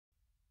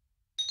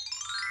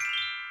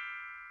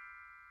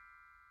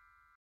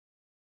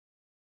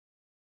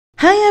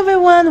Hi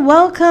everyone,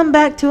 welcome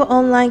back to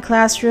online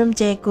classroom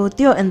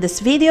Cikgu. In this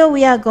video,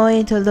 we are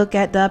going to look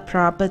at the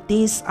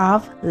properties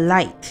of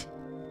light.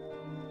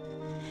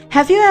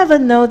 Have you ever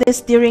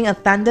noticed during a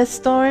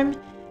thunderstorm?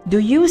 Do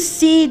you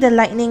see the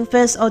lightning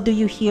first or do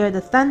you hear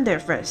the thunder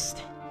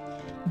first?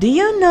 Do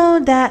you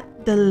know that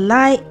the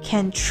light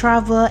can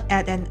travel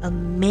at an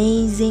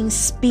amazing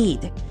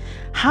speed?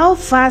 How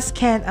fast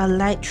can a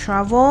light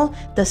travel?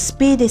 The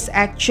speed is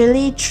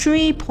actually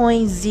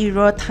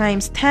 3.0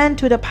 times 10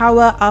 to the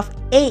power of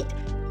 8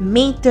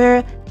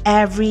 meter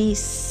every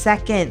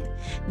second.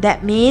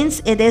 That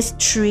means it is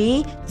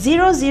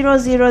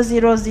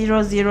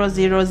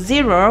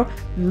 3,000,000,000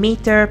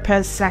 meter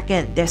per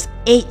second. There's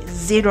 8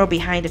 0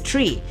 behind the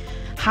 3.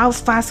 How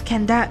fast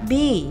can that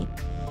be?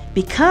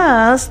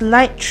 Because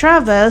light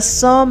travels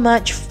so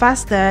much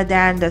faster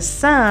than the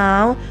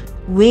sound,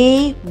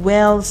 we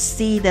will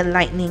see the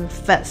lightning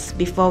first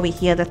before we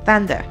hear the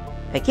thunder.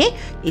 Okay,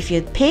 if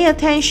you pay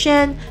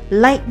attention,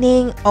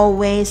 lightning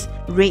always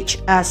reach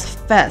us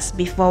first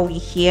before we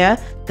hear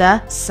the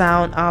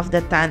sound of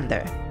the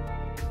thunder.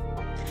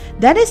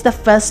 That is the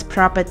first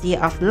property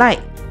of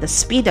light, the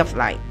speed of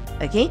light.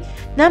 Okay,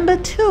 number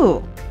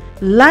 2,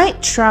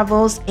 light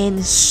travels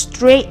in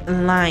straight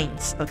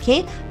lines.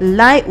 Okay,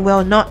 light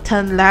will not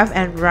turn left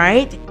and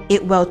right.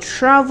 It will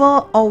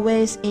travel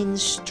always in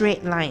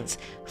straight lines.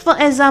 For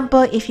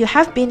example, if you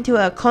have been to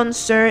a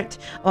concert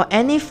or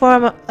any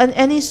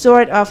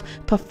sort of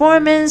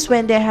performance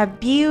when they have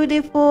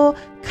beautiful,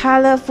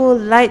 colorful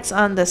lights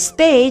on the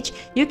stage,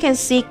 you can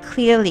see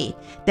clearly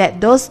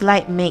that those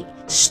lights make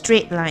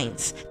straight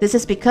lines. This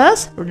is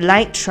because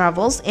light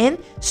travels in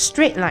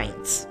straight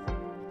lines.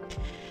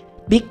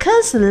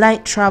 Because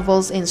light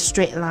travels in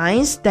straight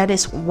lines, that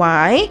is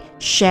why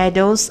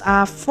shadows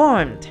are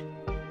formed.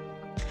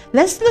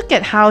 Let's look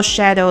at how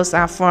shadows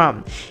are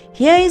formed.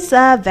 Here is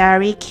a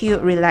very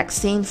cute,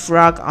 relaxing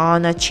frog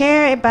on a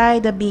chair by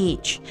the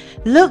beach.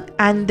 Look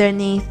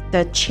underneath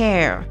the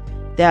chair.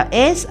 There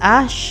is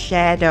a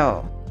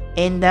shadow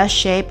in the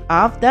shape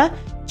of the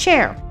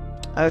chair.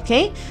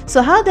 Okay,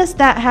 so how does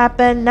that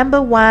happen?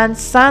 Number 1,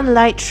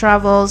 sunlight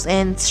travels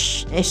in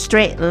a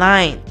straight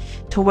line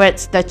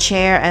towards the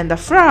chair and the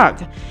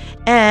frog.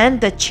 And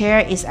the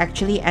chair is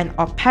actually an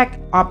opaque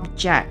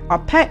object.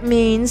 Opaque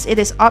means it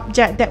is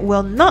object that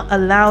will not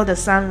allow the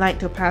sunlight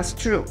to pass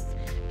through.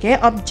 Okay,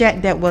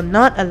 object that will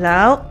not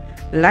allow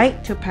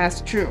light to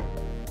pass through.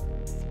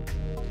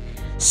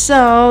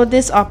 So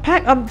this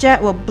opaque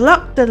object will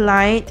block the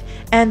light,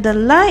 and the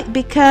light,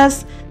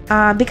 because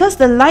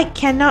the light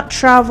cannot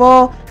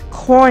travel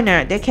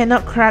corner, they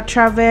cannot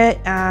travel,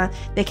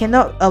 they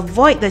cannot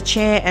avoid the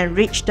chair and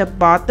reach the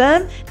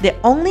bottom. They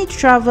only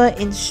travel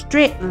in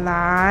straight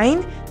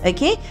line.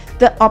 Okay,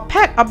 the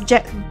opaque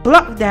object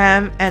block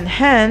them, and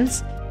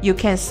hence you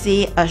can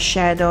see a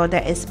shadow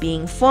that is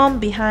being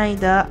formed behind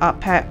the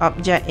opaque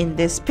object. In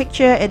this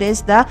picture, it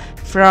is the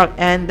frog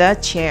and the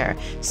chair.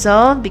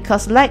 So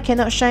because light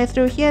cannot shine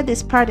through here,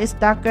 this part is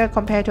darker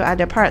compared to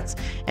other parts,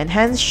 and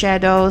hence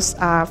shadows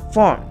are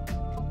formed.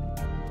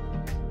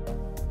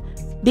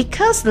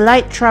 Because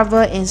light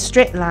travels in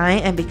straight line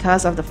and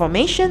because of the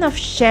formation of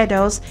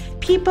shadows,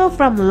 people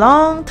from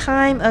long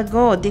time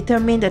ago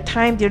determined the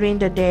time during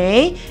the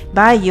day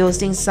by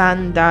using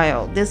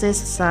sundial. This is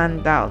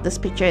sundial. This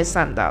picture is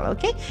sundial.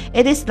 Okay,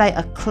 it is like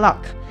a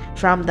clock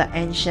from the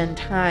ancient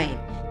time.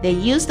 They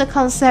use the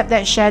concept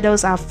that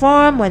shadows are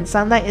formed when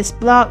sunlight is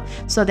blocked,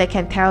 so they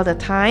can tell the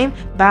time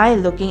by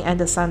looking at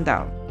the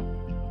sundial.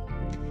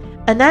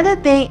 Another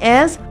thing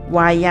is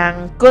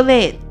wayang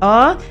kulit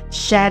or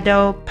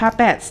shadow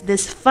puppets.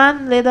 This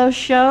fun little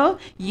show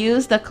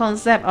uses the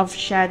concept of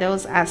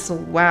shadows as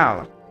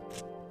well.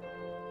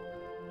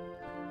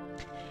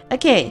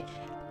 Okay,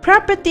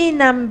 property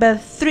number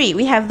 3.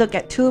 We have looked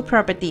at 2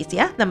 properties.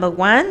 Yeah, number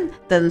 1,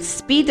 the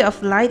speed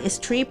of light is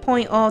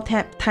 3.0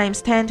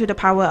 times 10 to the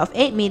power of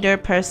 8 meter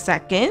per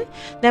second.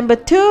 Number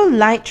 2,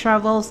 light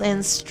travels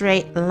in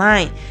straight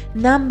line.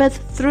 Number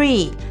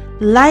 3,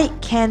 light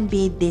can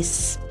be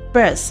dispersed.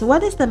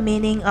 What is the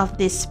meaning of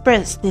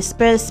dispersed?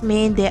 Dispersed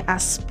means they are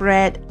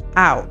spread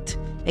out.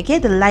 Okay,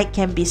 the light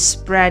can be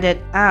spread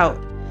out.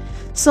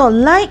 So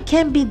light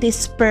can be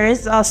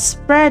dispersed or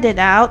spread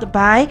out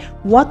by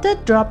water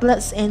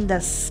droplets in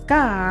the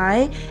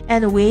sky,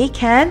 and we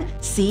can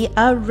see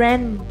a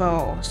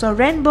rainbow. So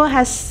rainbow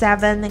has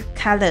 7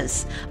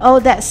 colors. All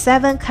that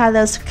 7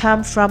 colors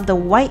come from the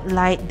white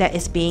light that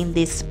is being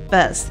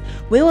dispersed.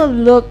 We will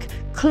look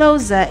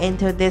closer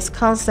into this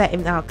concept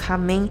in our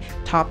coming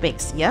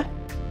topics. Yeah,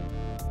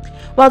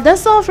 well,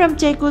 that's all from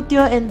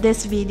Cikgu in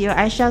this video.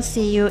 I shall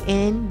see you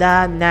in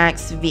the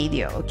next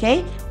video.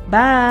 Okay,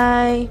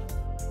 bye.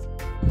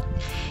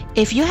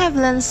 If you have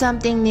learned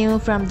something new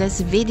from this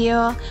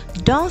video,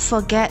 don't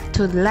forget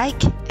to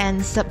like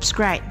and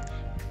subscribe.